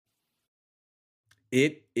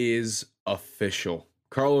It is official.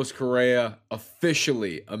 Carlos Correa,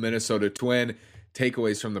 officially a Minnesota Twin.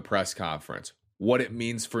 Takeaways from the press conference. What it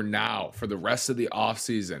means for now, for the rest of the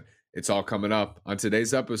offseason. It's all coming up on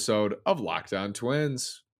today's episode of Locked On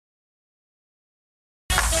Twins.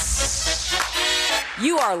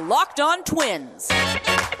 You are Locked On Twins,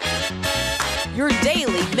 your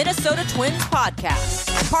daily Minnesota Twins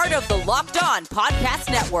podcast. Part of the Locked On Podcast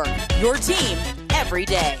Network, your team every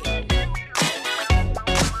day.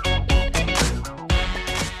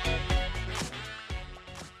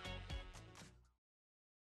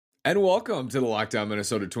 And welcome to the Locked On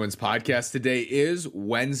Minnesota Twins podcast. Today is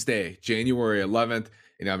Wednesday, January 11th,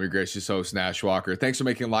 and I'm your gracious host, Nash Walker. Thanks for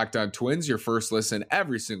making Locked On Twins your first listen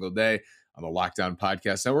every single day on the Locked On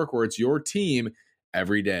Podcast Network, where it's your team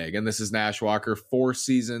every day. Again, this is Nash Walker, 4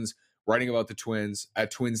 seasons writing about the Twins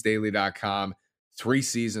at twinsdaily.com, 3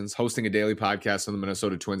 seasons hosting a daily podcast on the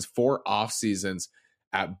Minnesota Twins, 4 off seasons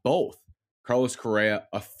at both. Carlos Correa,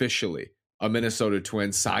 officially a Minnesota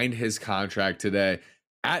Twin, signed his contract today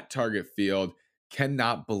at Target Field.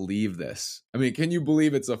 Cannot believe this. I mean, can you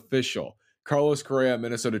believe it's official? Carlos Correa,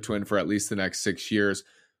 Minnesota Twin for at least the next 6 years.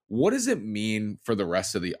 What does it mean for the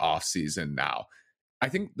rest of the offseason now? I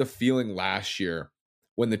think the feeling last year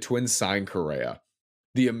when the Twins signed Correa,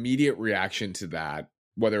 the immediate reaction to that,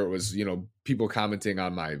 whether it was, people commenting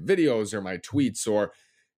on my videos or my tweets or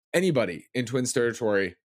anybody in Twins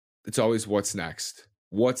territory, it's always what's next?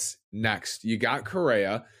 What's next? You got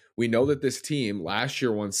Correa. We know that this team last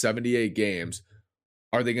year won 78 games.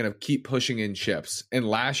 Are they going to keep pushing in chips? And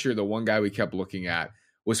last year, the one guy we kept looking at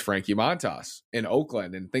was Frankie Montas in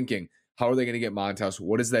Oakland and thinking, how are they going to get Montas?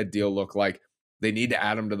 What does that deal look like? They need to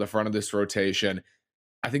add him to the front of this rotation.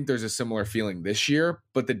 I think there's a similar feeling this year,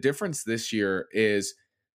 but the difference this year is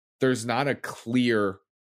there's not a clear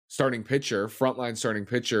starting pitcher, frontline starting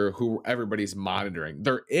pitcher who everybody's monitoring.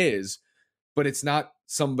 There is, but it's not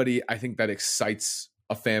somebody I think that excites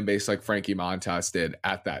a fan base like Frankie Montas did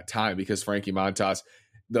at that time, because Frankie Montas,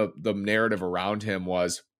 the narrative around him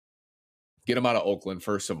was get him out of Oakland,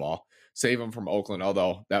 first of all, save him from Oakland,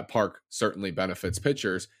 although that park certainly benefits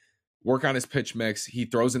pitchers, work on his pitch mix. He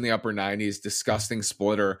throws in the upper 90s, disgusting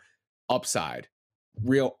splitter, upside,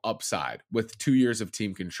 real upside with 2 years of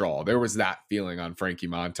team control. There was that feeling on Frankie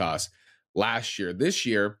Montas last year. This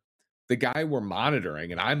year, the guy we're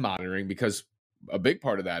monitoring, and I'm monitoring because a big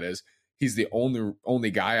part of that is he's the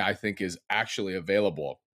only guy I think is actually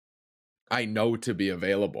available. I know to be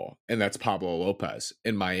available, and that's Pablo Lopez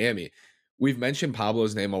in Miami. We've mentioned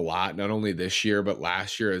Pablo's name a lot, not only this year, but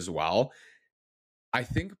last year as well. I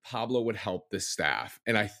think Pablo would help this staff,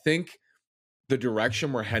 and I think the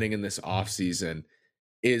direction we're heading in this offseason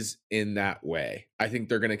is in that way. I think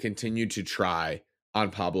they're going to continue to try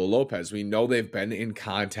on Pablo Lopez. We know they've been in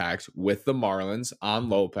contact with the Marlins on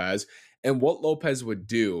Lopez, and what Lopez would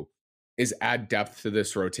do is add depth to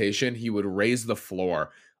this rotation. He would raise the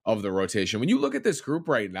floor of the rotation. When you look at this group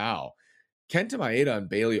right now, Kenta Maeda and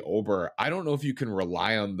Bailey Ober, I don't know if you can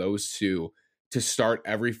rely on those two to start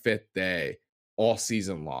every 5th day all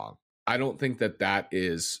season long. I don't think that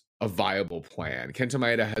is a viable plan. Kenta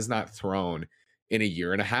Maeda has not thrown in a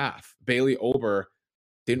year and a half. Bailey Ober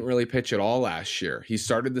didn't really pitch at all last year. He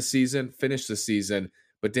started the season, finished the season,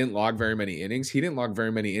 but didn't log very many innings. He didn't log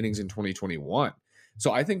very many innings in 2021.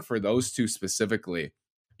 So I think for those two specifically,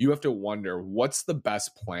 you have to wonder what's the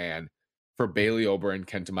best plan for Bailey Ober and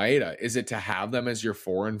Kenta Maeda. Is it to have them as your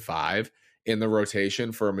 4 and 5 in the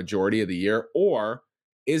rotation for a majority of the year? Or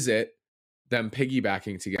is it them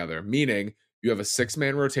piggybacking together? Meaning you have a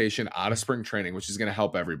 6-man rotation out of spring training, which is going to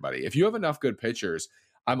help everybody. If you have enough good pitchers,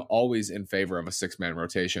 I'm always in favor of a 6-man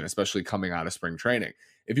rotation, especially coming out of spring training.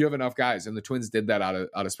 If you have enough guys, and the Twins did that out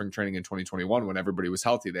of spring training in 2021 when everybody was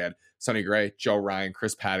healthy. They had Sonny Gray, Joe Ryan,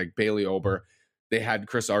 Chris Paddock, Bailey Ober. They had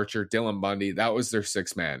Chris Archer, Dylan Bundy. That was their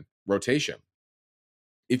 6-man rotation.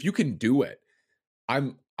 If you can do it,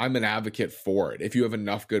 I'm an advocate for it if you have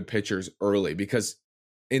enough good pitchers early, because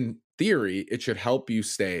in theory, it should help you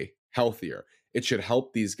stay healthier. It should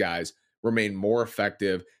help these guys remain more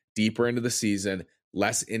effective deeper into the season,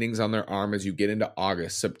 less innings on their arm as you get into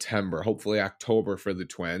August, September, hopefully October for the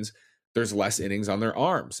Twins. There's less innings on their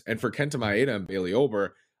arms. And for Kenta Maeda and Bailey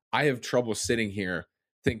Ober, I have trouble sitting here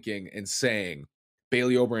thinking and saying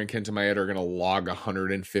Bailey Ober and Kenta Maeda are going to log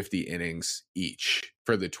 150 innings each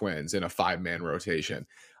for the Twins in a 5-man rotation.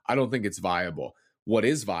 I don't think it's viable. What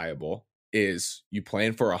is viable is you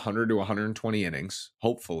plan for 100 to 120 innings,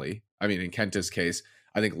 hopefully. I mean, in Kenta's case,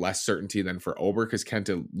 I think less certainty than for Ober, because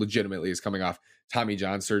Kenta legitimately is coming off Tommy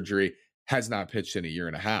John surgery, has not pitched in a year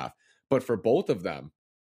and a half. But for both of them,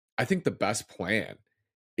 I think the best plan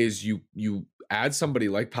is you add somebody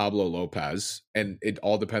like Pablo Lopez, and it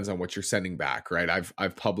all depends on what you're sending back, right?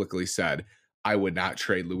 I've publicly said I would not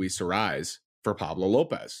trade Luis Arraez for Pablo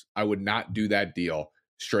Lopez. I would not do that deal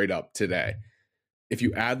straight up today. If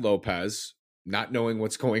you add Lopez, not knowing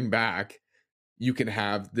what's going back, you can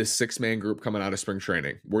have this 6-man group coming out of spring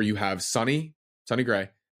training where you have Sonny Gray,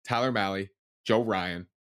 Tyler Mahle, Joe Ryan,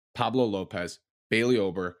 Pablo Lopez, Bailey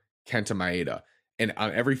Ober, Kenta Maeda. And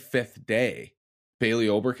on every 5th day, Bailey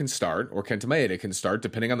Ober can start or Kenta Maeda can start,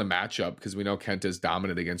 depending on the matchup, because we know Kenta is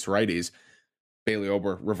dominant against righties. Bailey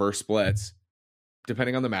Ober reverse splits.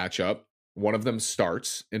 Depending on the matchup, one of them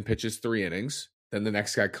starts and pitches 3 innings. Then the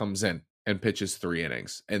next guy comes in and pitches 3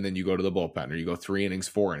 innings. And then you go to the bullpen, or you go 3 innings,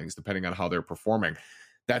 4 innings, depending on how they're performing.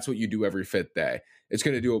 That's what you do every 5th day. It's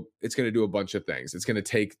going to do a bunch of things. It's going to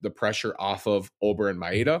take the pressure off of Ober and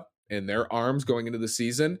Maeda and their arms going into the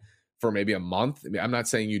season for maybe a month. I mean, I'm not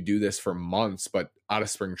saying you do this for months, but out of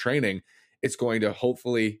spring training, it's going to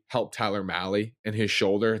hopefully help Tyler Mahle and his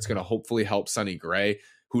shoulder. It's going to hopefully help Sonny Gray,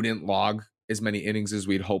 who didn't log as many innings as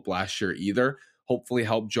we'd hope last year either. Hopefully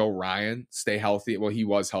help Joe Ryan stay healthy. Well, he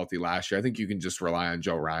was healthy last year. I think you can just rely on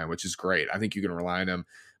Joe Ryan, which is great. I think you can rely on him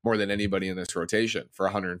more than anybody in this rotation for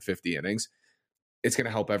 150 innings. It's going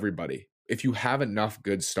to help everybody. If you have enough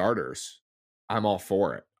good starters, I'm all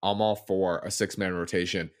for it. I'm all for a 6-man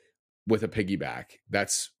rotation with a piggyback.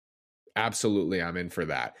 That's absolutely, I'm in for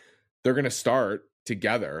that. They're going to start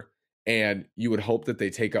together, and you would hope that they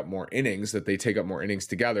take up more innings,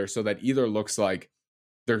 together, so that either looks like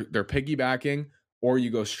they're piggybacking, or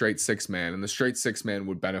you go straight 6-man, and the straight 6-man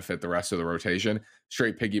would benefit the rest of the rotation.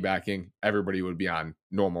 Straight piggybacking, everybody would be on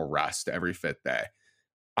normal rest every 5th day.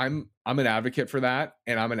 I'm an advocate for that,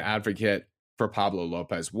 and I'm an advocate for Pablo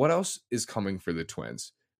Lopez. What else is coming for the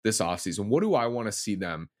Twins this offseason? What do I want to see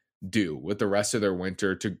them do with the rest of their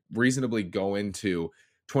winter to reasonably go into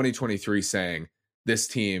 2023 saying this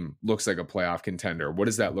team looks like a playoff contender? What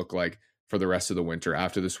does that look like for the rest of the winter?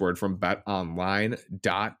 After this word from betonline.net.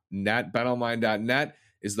 betonline.net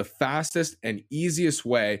is the fastest and easiest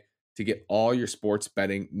way to get all your sports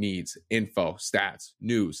betting needs, info, stats,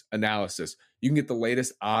 news, analysis. You can get the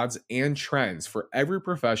latest odds and trends for every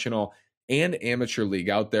professional and amateur league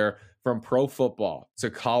out there, from pro football to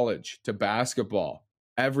college to basketball,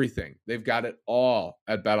 everything. They've got it all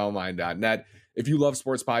at betonline.net. If you love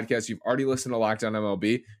sports podcasts, you've already listened to Locked On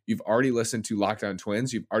MLB, you've already listened to Locked On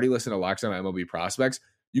Twins, you've already listened to Locked On MLB Prospects,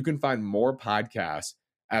 you can find more podcasts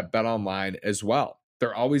at BetOnline as well.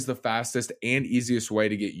 They're always the fastest and easiest way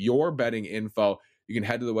to get your betting info. You can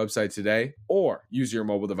head to the website today or use your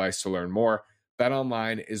mobile device to learn more.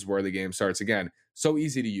 BetOnline is where the game starts. Again, so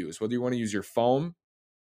easy to use. Whether you want to use your phone,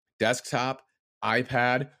 desktop,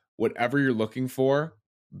 iPad, whatever you're looking for,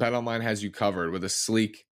 BetOnline has you covered with a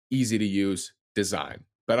sleek, easy to use design.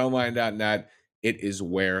 BetOnline.net, it is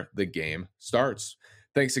where the game starts.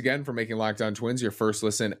 Thanks again for making Locked On Twins your first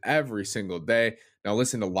listen every single day. Now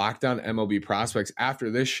listen to Locked On MLB Prospects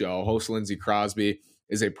after this show. Host Lindsey Crosby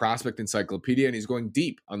is a prospect encyclopedia, and he's going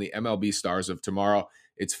deep on the MLB stars of tomorrow.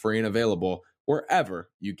 It's free and available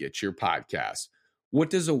wherever you get your podcasts. What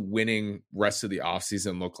does a winning rest of the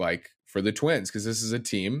offseason look like for the Twins? Because this is a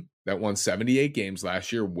team that won 78 games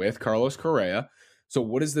last year with Carlos Correa. So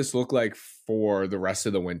what does this look like for the rest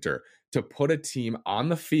of the winter? To put a team on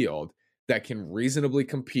the field that can reasonably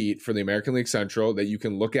compete for the American League Central, that you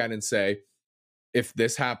can look at and say, if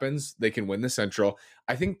this happens, they can win the Central.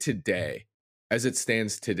 I think today, as it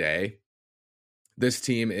stands today, this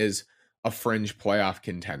team is a fringe playoff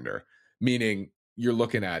contender, meaning you're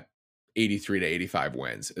looking at 83 to 85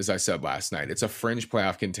 wins. As I said last night, it's a fringe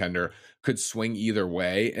playoff contender, could swing either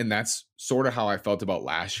way. And that's sort of how I felt about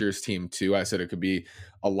last year's team too. I said it could be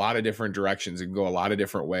a lot of different directions. It can go a lot of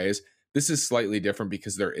different ways. This is slightly different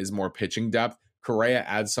because there is more pitching depth. Correa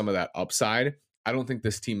adds some of that upside. I don't think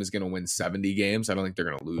this team is going to win 70 games. I don't think they're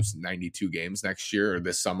going to lose 92 games next year or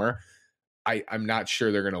this summer. I'm not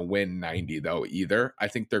sure they're going to win 90 though either. I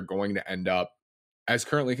think they're going to end up, as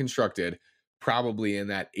currently constructed, probably in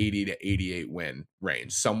that 80 to 88 win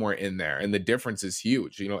range, somewhere in there. And the difference is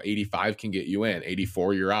huge. 85 can get you in,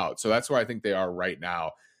 84 you're out. So that's where I think they are right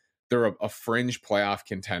now. They're a fringe playoff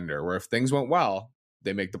contender where if things went well,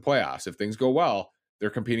 they make the playoffs. If things go well, they're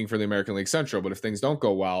competing for the American League Central. But if things don't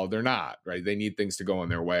go well, they're not, right? They need things to go in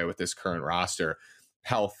their way with this current roster.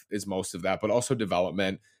 Health is most of that, but also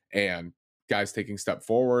development and guys taking steps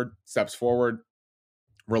forward,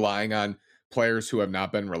 relying on players who have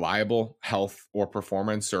not been reliable, health or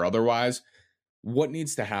performance or otherwise. What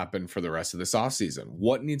needs to happen for the rest of this offseason?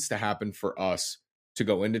 What needs to happen for us to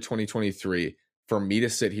go into 2023 for me to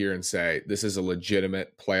sit here and say, this is a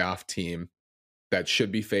legitimate playoff team that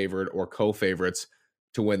should be favored or co-favorites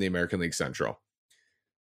to win the American League Central.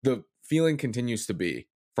 The feeling continues to be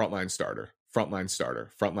frontline starter, frontline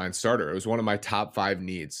starter, frontline starter. It was one of my top 5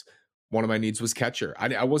 needs. One of my needs was catcher.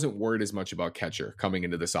 I wasn't worried as much about catcher coming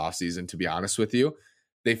into this offseason, to be honest with you.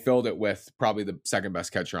 They filled it with probably the second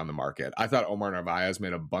best catcher on the market. I thought Omar Narvaez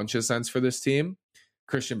made a bunch of sense for this team.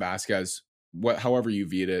 Christian Vasquez, however you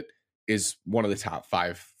viewed it, is one of the top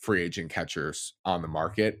 5 free agent catchers on the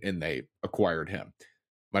market, and they acquired him.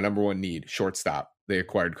 My number 1 need, shortstop. They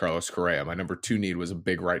acquired Carlos Correa. My number 2 need was a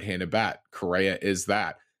big right-handed bat. Correa is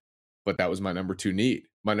that, but that was my number 2 need.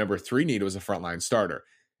 My number 3 need was a frontline starter.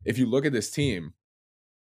 If you look at this team,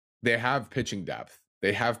 they have pitching depth.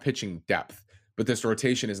 They have pitching depth, but this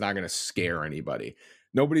rotation is not going to scare anybody.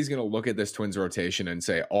 Nobody's going to look at this Twins rotation and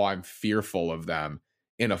say, oh, I'm fearful of them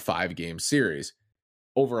in a 5-game series.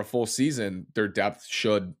 Over a full season, their depth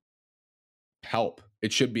should help.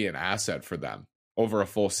 It should be an asset for them over a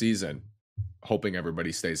full season, hoping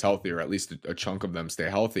everybody stays healthy, or at least a chunk of them stay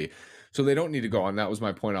healthy. So they don't need to go on. That was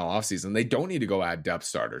my point all offseason. They don't need to go add depth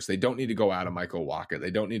starters. They don't need to go add a Michael Wacha.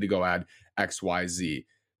 They don't need to go add XYZ.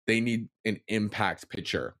 They need an impact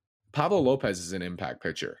pitcher. Pablo Lopez is an impact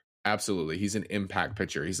pitcher. Absolutely. He's an impact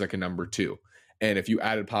pitcher. He's like a number 2. And if you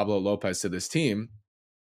added Pablo Lopez to this team,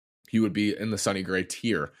 he would be in the Sonny Gray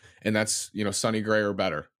tier. And that's, Sonny Gray or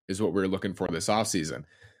better is what we're looking for this offseason.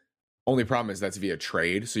 Only problem is that's via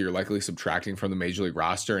trade. So you're likely subtracting from the major league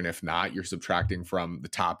roster. And if not, you're subtracting from the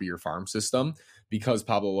top of your farm system, because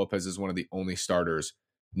Pablo Lopez is one of the only starters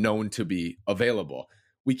known to be available.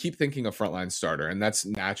 We keep thinking of frontline starter, and that's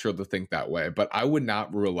natural to think that way. But I would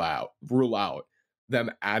not rule out them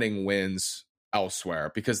adding wins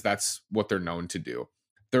elsewhere, because that's what they're known to do.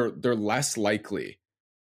 They're less likely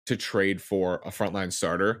to trade for a frontline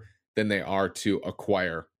starter than they are to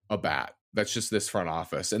acquire a bat. That's just this front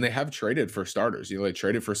office. And they have traded for starters. They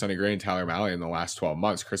traded for Sonny Gray and Tyler Mahle in the last 12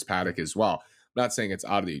 months, Chris Paddock as well. I'm not saying it's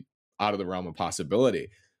out of the realm of possibility,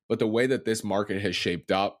 but the way that this market has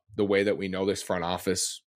shaped up, the way that we know this front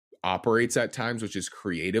office operates at times, which is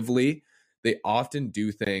creatively, they often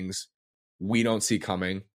do things we don't see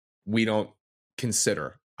coming. We don't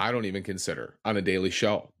consider. I don't even consider on a daily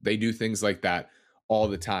show. They do things like that all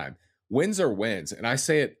the time. Wins are wins. And I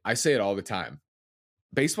say it all the time.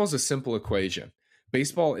 Baseball is a simple equation.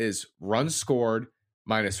 Baseball is runs scored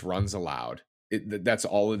minus runs allowed. That's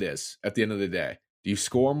all it is at the end of the day. Do you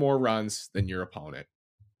score more runs than your opponent?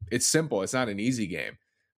 It's simple. It's not an easy game.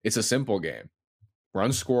 It's a simple game.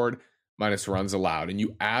 Runs scored minus runs allowed. And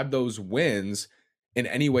you add those wins in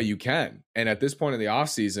any way you can. And at this point in the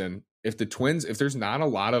offseason, if there's not a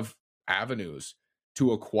lot of avenues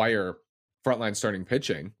to acquire frontline starting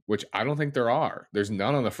pitching, which I don't think there are, there's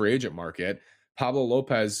none on the free agent market. Pablo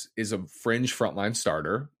Lopez is a fringe frontline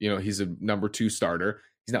starter. He's a number 2 starter.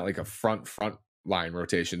 He's not like a front line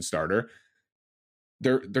rotation starter.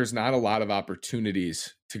 There's not a lot of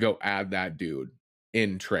opportunities to go add that dude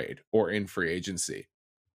in trade or in free agency.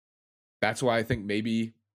 That's why I think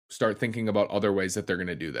maybe start thinking about other ways that they're going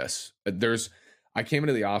to do this. I came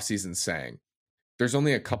into the offseason saying there's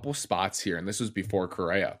only a couple spots here, and this was before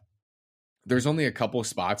Correa. There's only a couple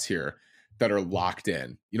spots here that are locked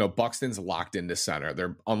in. Buxton's locked into center.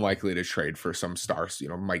 They're unlikely to trade for some stars,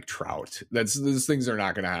 Mike Trout. Those things are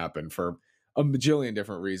not going to happen for a bajillion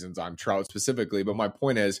different reasons on Trout specifically. But my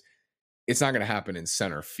point is, it's not going to happen in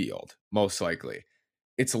center field, most likely.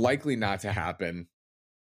 It's likely not to happen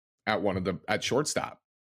at shortstop.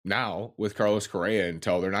 Now, with Carlos Correa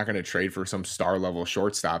until they're not going to trade for some star level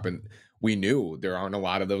shortstop. And we knew there aren't a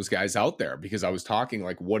lot of those guys out there, because I was talking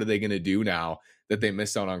like, what are they going to do now that they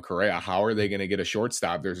missed out on Correa? How are they going to get a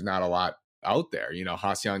shortstop? There's not a lot out there.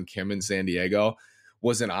 Ha-Seong Kim in San Diego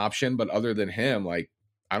was an option, but other than him, I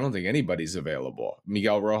don't think anybody's available.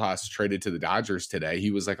 Miguel Rojas traded to the Dodgers today.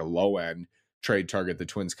 He was like a low end trade target the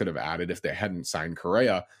Twins could have added if they hadn't signed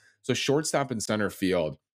Correa. So shortstop and center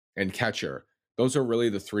field and catcher, those are really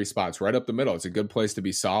the 3 spots right up the middle. It's a good place to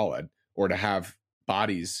be solid, or to have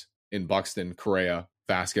bodies in Buxton, Correa,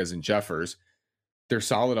 Vasquez, and Jeffers. They're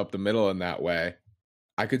solid up the middle in that way.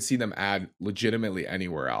 I could see them add legitimately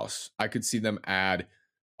anywhere else. I could see them add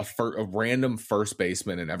a random first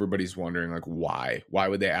baseman, and everybody's wondering why? Why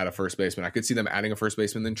would they add a first baseman? I could see them adding a first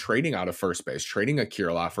baseman, then trading out of first base, trading a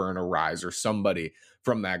Kirilloff or an Arise or somebody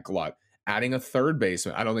from that glut, adding a third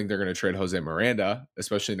baseman. I don't think they're going to trade Jose Miranda,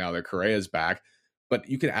 especially now that Correa's back. But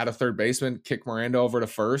you could add a third baseman, kick Miranda over to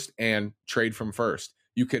first, and trade from first.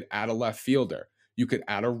 You could add a left fielder. You could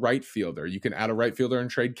add a right fielder. You can add a right fielder and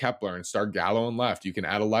trade Kepler and start Gallo in left. You can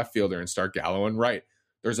add a left fielder and start Gallo in right.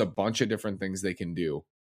 There's a bunch of different things they can do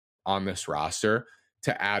on this roster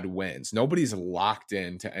to add wins. Nobody's locked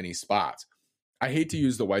into any spots. I hate to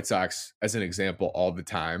use the White Sox as an example all the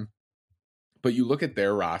time, but you look at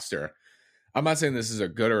their roster. I'm not saying this is a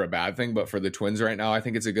good or a bad thing, but for the Twins right now, I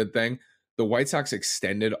think it's a good thing. The White Sox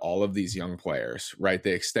extended all of these young players, right?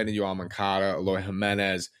 They extended Yoel Moncada, Eloy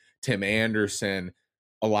Jimenez, Tim Anderson,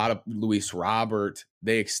 a lot of Luis Robert.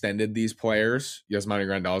 They extended these players. Yasmani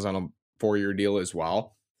Grandal's on a 4-year deal as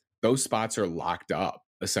well. Those spots are locked up,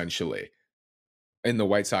 essentially, in the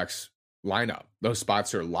White Sox lineup. Those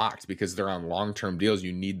spots are locked because they're on long-term deals.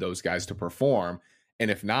 You need those guys to perform. And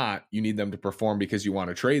if not, you need them to perform because you want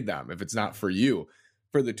to trade them. If it's not for you.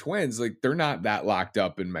 For the Twins, like, they're not that locked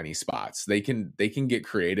up in many spots. They can get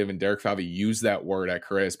creative, and Derek Falvey used that word at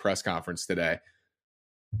Correa's press conference today.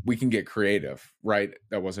 We can get creative, right?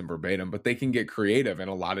 That wasn't verbatim, but they can get creative in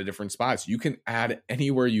a lot of different spots. You can add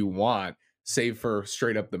anywhere you want, save for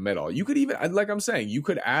straight up the middle. You could even, like I'm saying, you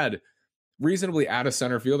could reasonably add a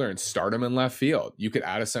center fielder and start him in left field. You could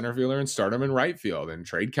add a center fielder and start him in right field and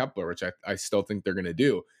trade Kepler, which I still think they're going to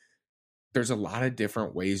do. There's a lot of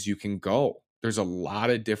different ways you can go. It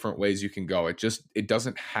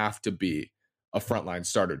doesn't have to be a frontline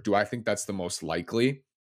starter. Do I think that's the most likely?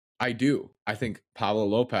 I do. I think Pablo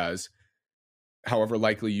Lopez, however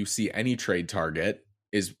likely you see any trade target,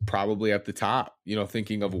 is probably at the top,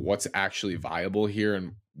 thinking of what's actually viable here.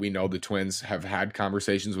 And we know the Twins have had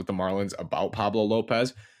conversations with the Marlins about Pablo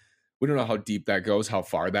Lopez. We don't know how deep that goes, how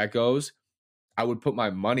far that goes. I would put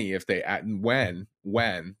my money if they add, when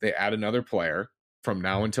they add another player from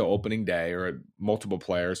now until opening day, or multiple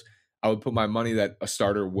players, I would put my money that a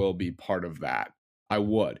starter will be part of that. I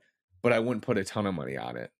would, but I wouldn't put a ton of money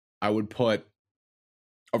on it. I would put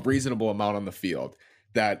a reasonable amount on the field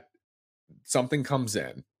that something comes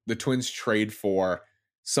in. The Twins trade for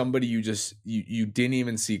somebody you didn't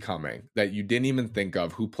even see coming, that you didn't even think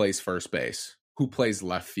of, who plays first base, who plays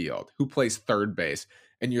left field, who plays third base.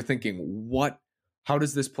 And you're thinking, how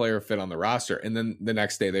does this player fit on the roster? And then the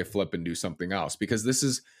next day they flip and do something else, because this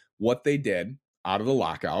is what they did out of the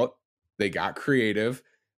lockout. They got creative.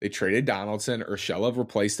 They traded Donaldson. Urshela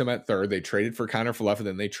replaced him at third. They traded for Connor Falefa, and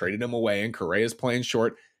then they traded him away, and Correa's playing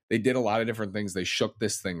short. They did a lot of different things. They shook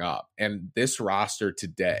this thing up. And this roster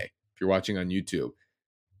today, if you're watching on YouTube,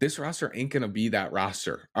 this roster ain't going to be that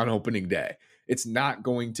roster on opening day. It's not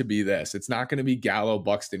going to be this. It's not going to be Gallo,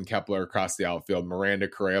 Buxton, Kepler across the outfield, Miranda,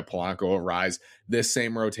 Correa, Polanco, Arise, this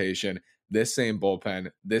same rotation, this same bullpen,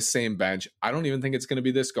 this same bench. I don't even think it's going to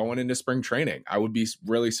be this going into spring training. I would be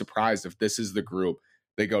really surprised if this is the group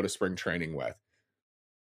they go to spring training with.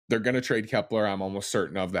 They're going to trade Kepler. I'm almost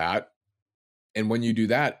certain of that. And when you do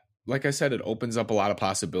that, like I said, it opens up a lot of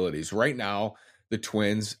possibilities. Right now, the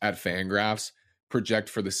Twins at Fangraphs project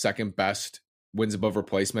for the second best wins above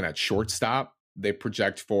replacement at shortstop. They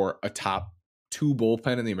project for a top 2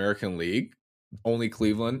 bullpen in the American League. Only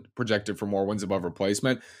Cleveland projected for more wins above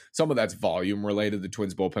replacement. Some of that's volume related. The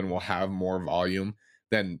Twins bullpen will have more volume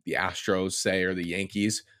than the Astros, say, or the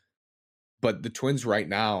Yankees. But the Twins right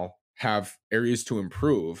now have areas to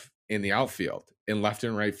improve in the outfield, in left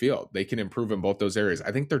and right field. They can improve in both those areas.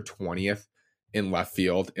 I think they're 20th in left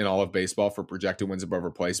field in all of baseball for projected wins above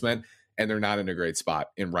replacement, and they're not in a great spot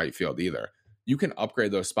in right field either. You can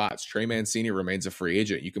upgrade those spots. Trey Mancini remains a free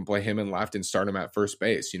agent. You can play him in left and start him at first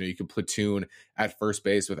base. You can platoon at first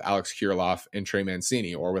base with Alex Kirilloff and Trey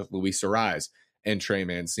Mancini, or with Luis Arise and Trey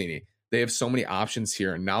Mancini. They have so many options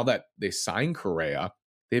here. And now that they sign Correa,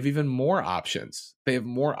 they have even more options. They have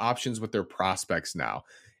more options with their prospects now.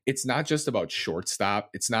 It's not just about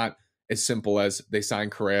shortstop. It's not as simple as they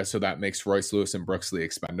sign Correa, so that makes Royce Lewis and Brooks Lee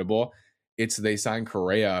expendable. It's they sign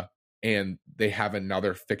Correa and they have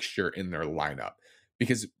another fixture in their lineup.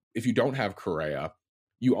 Because if you don't have Correa,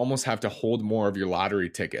 you almost have to hold more of your lottery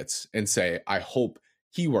tickets and say, I hope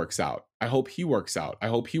he works out. I hope he works out. I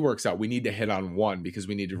hope he works out. We need to hit on one because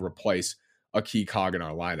we need to replace a key cog in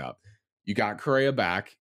our lineup. You got Correa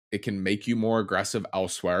back. It can make you more aggressive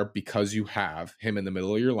elsewhere because you have him in the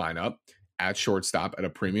middle of your lineup at shortstop at a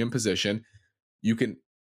premium position. You can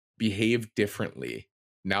behave differently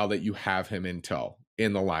now that you have him in tow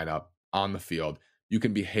in the lineup on the field. You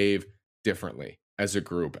can behave differently as a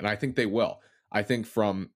group, and I think they will. I think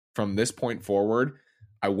from this point forward,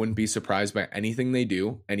 I wouldn't be surprised by anything they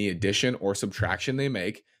do, any addition or subtraction they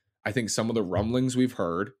make. I think some of the rumblings we've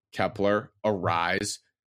heard, Kepler, Arise,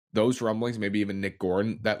 those rumblings, maybe even Nick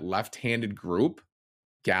Gordon, that left-handed group,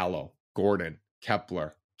 Gallo, Gordon,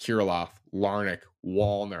 Kepler, Kirilloff, Larnach,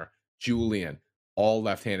 Wallner, Julian, all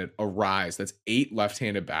left-handed. Arise, that's 8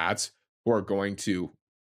 left-handed bats who are going to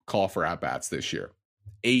call for at-bats this year.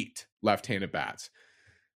 8 left-handed bats.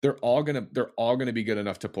 they're all gonna be good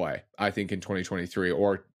enough to play, I think, in 2023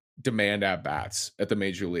 or demand at bats at the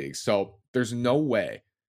major leagues. So there's no way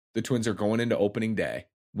the Twins are going into opening day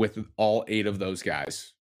with all 8 of those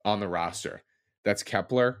guys on the roster. That's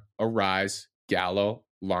Kepler, Arise, Gallo,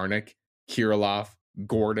 Larnach, Kirilloff,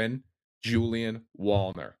 Gordon, Julian,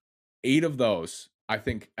 Wallner. 8 of those, I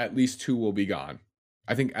think at least 2 will be gone.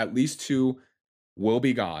 I think at least 2 will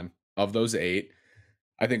be gone of those 8.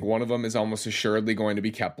 I think one of them is almost assuredly going to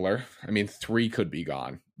be Kepler. I mean, 3 could be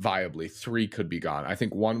gone. Viably, 3 could be gone. I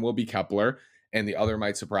think one will be Kepler, and the other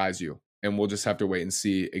might surprise you. And we'll just have to wait and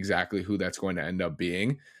see exactly who that's going to end up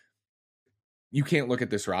being. You can't look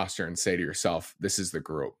at this roster and say to yourself, this is the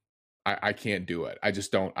group. I can't do it. I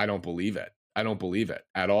don't believe it. I don't believe it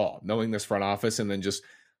at all. Knowing this front office, and then just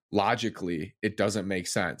logically, it doesn't make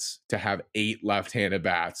sense to have 8 left-handed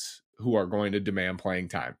bats who are going to demand playing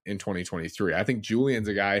time in 2023. I think Julian's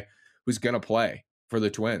a guy who's going to play for the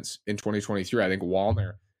Twins in 2023. I think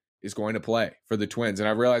Wallner is going to play for the Twins. And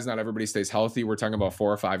I realize not everybody stays healthy. We're talking about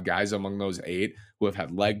 4 or 5 guys among those 8 who have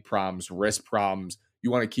had leg problems, wrist problems. You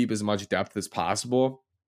want to keep as much depth as possible.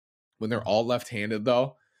 When they're all left-handed,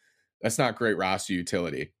 though, that's not great roster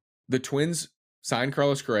utility. The Twins signed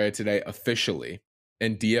Carlos Correa today officially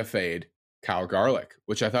and DFA'd Kyle Garlick,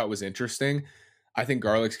 which I thought was interesting. I think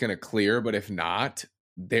Garlick's going to clear, but if not,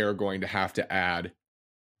 they're going to have to add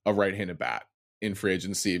a right-handed bat in free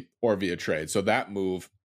agency or via trade. So that move,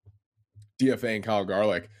 DFAing Kyle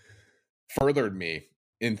Garlick, furthered me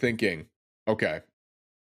in thinking, okay,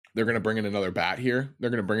 they're going to bring in another bat here. They're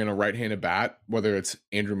going to bring in a right-handed bat, whether it's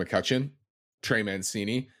Andrew McCutchen, Trey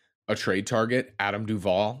Mancini, a trade target. Adam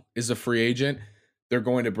Duvall is a free agent. They're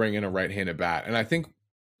going to bring in a right-handed bat. And I think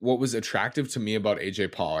what was attractive to me about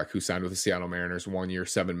AJ Pollock, who signed with the Seattle Mariners 1 year,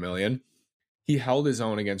 $7 million, he held his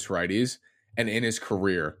own against righties, and in his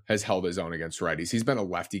career has held his own against righties. He's been a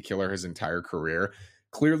lefty killer his entire career.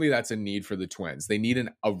 Clearly, that's a need for the Twins. They need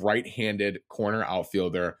a right-handed corner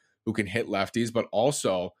outfielder who can hit lefties, but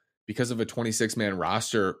also because of a 26-man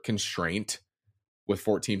roster constraint with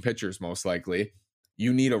 14 pitchers, most likely,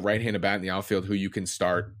 you need a right-handed bat in the outfield who you can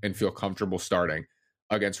start and feel comfortable starting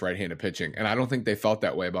against right-handed pitching. And I don't think they felt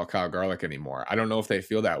that way about Kyle Garlick anymore. I don't know if they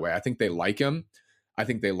feel that way. I think they like him. I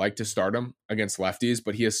think they like to start him against lefties,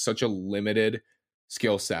 but he has such a limited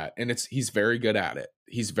skill set, and he's very good at it.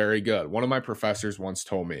 He's very good. One of my professors once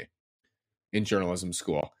told me in journalism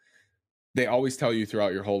school, they always tell you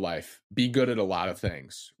throughout your whole life, be good at a lot of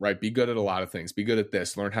things, right? Be good at a lot of things. Be good at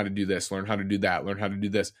this. Learn how to do this. Learn how to do that. Learn how to do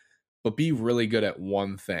this. But be really good at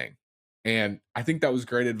one thing. And I think that was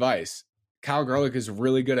great advice. Kyle Garlick is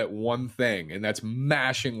really good at one thing, and that's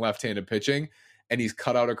mashing left-handed pitching, and he's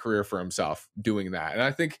cut out a career for himself doing that. And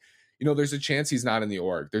I think, there's a chance he's not in the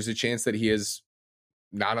org. There's a chance that he is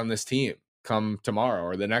not on this team come tomorrow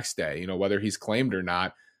or the next day, whether he's claimed or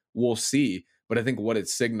not, we'll see. But I think what it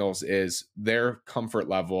signals is their comfort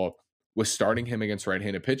level with starting him against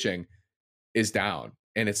right-handed pitching is down,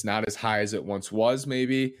 and it's not as high as it once was.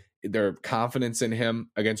 Maybe their confidence in him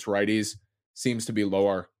against righties seems to be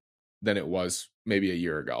lower than it was maybe a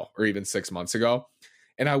year ago or even 6 months ago.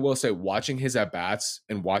 And I will say, watching his at-bats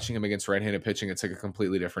and watching him against right-handed pitching, it's like a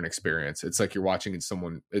completely different experience. It's like you're watching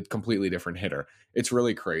a completely different hitter. It's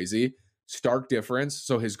really crazy. Stark difference.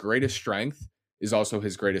 So his greatest strength is also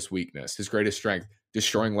his greatest weakness. His greatest strength,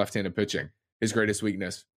 destroying left-handed pitching. His greatest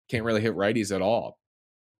weakness, can't really hit righties at all.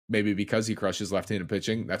 Maybe because he crushes left-handed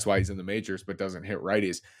pitching. That's why he's in the majors, but doesn't hit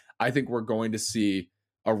righties. I think we're going to see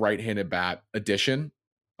a right-handed bat addition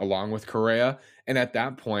along with Correa. And at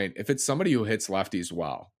that point, if it's somebody who hits lefties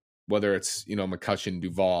well, whether it's, McCutchen,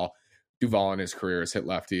 Duvall in his career has hit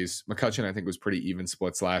lefties. McCutchen, I think, was pretty even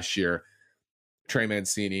splits last year. Trey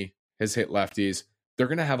Mancini has hit lefties. They're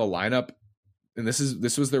going to have a lineup. And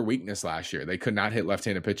this was their weakness last year. They could not hit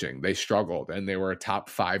left-handed pitching. They struggled, and they were a top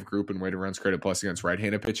 5 group in weighted runs created plus against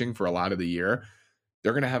right-handed pitching for a lot of the year.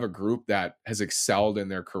 They're going to have a group that has excelled in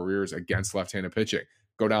their careers against left-handed pitching.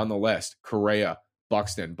 Go down the list. Correa,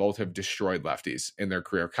 Buxton, both have destroyed lefties in their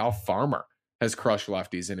career. Kyle Farmer has crushed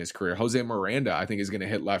lefties in his career. Jose Miranda, I think, is going to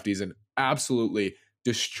hit lefties and absolutely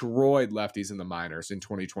destroyed lefties in the minors in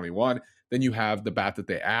 2021. Then you have the bat that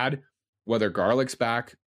they add, whether Garlick's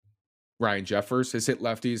back. Ryan Jeffers has hit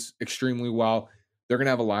lefties extremely well. They're going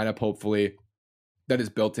to have a lineup, hopefully, that is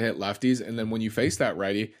built to hit lefties. And then when you face that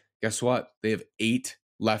righty, guess what? They have 8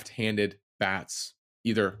 left-handed bats,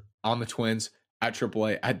 either on the Twins, at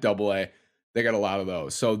AAA, at AA. They got a lot of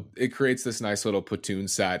those. So it creates this nice little platoon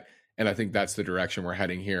set. And I think that's the direction we're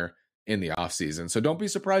heading here in the offseason. So don't be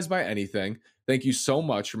surprised by anything. Thank you so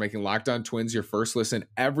much for making Locked On Twins your first listen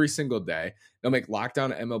every single day. They'll make Locked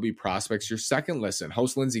On MLB Prospects your second listen.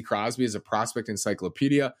 Host Lindsey Crosby is a prospect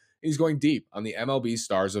encyclopedia. He's going deep on the MLB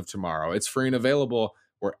stars of tomorrow. It's free and available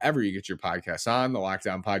wherever you get your podcasts on the Locked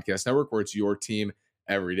On Podcast Network, where it's your team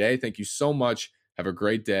every day. Thank you so much. Have a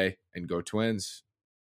great day and go Twins.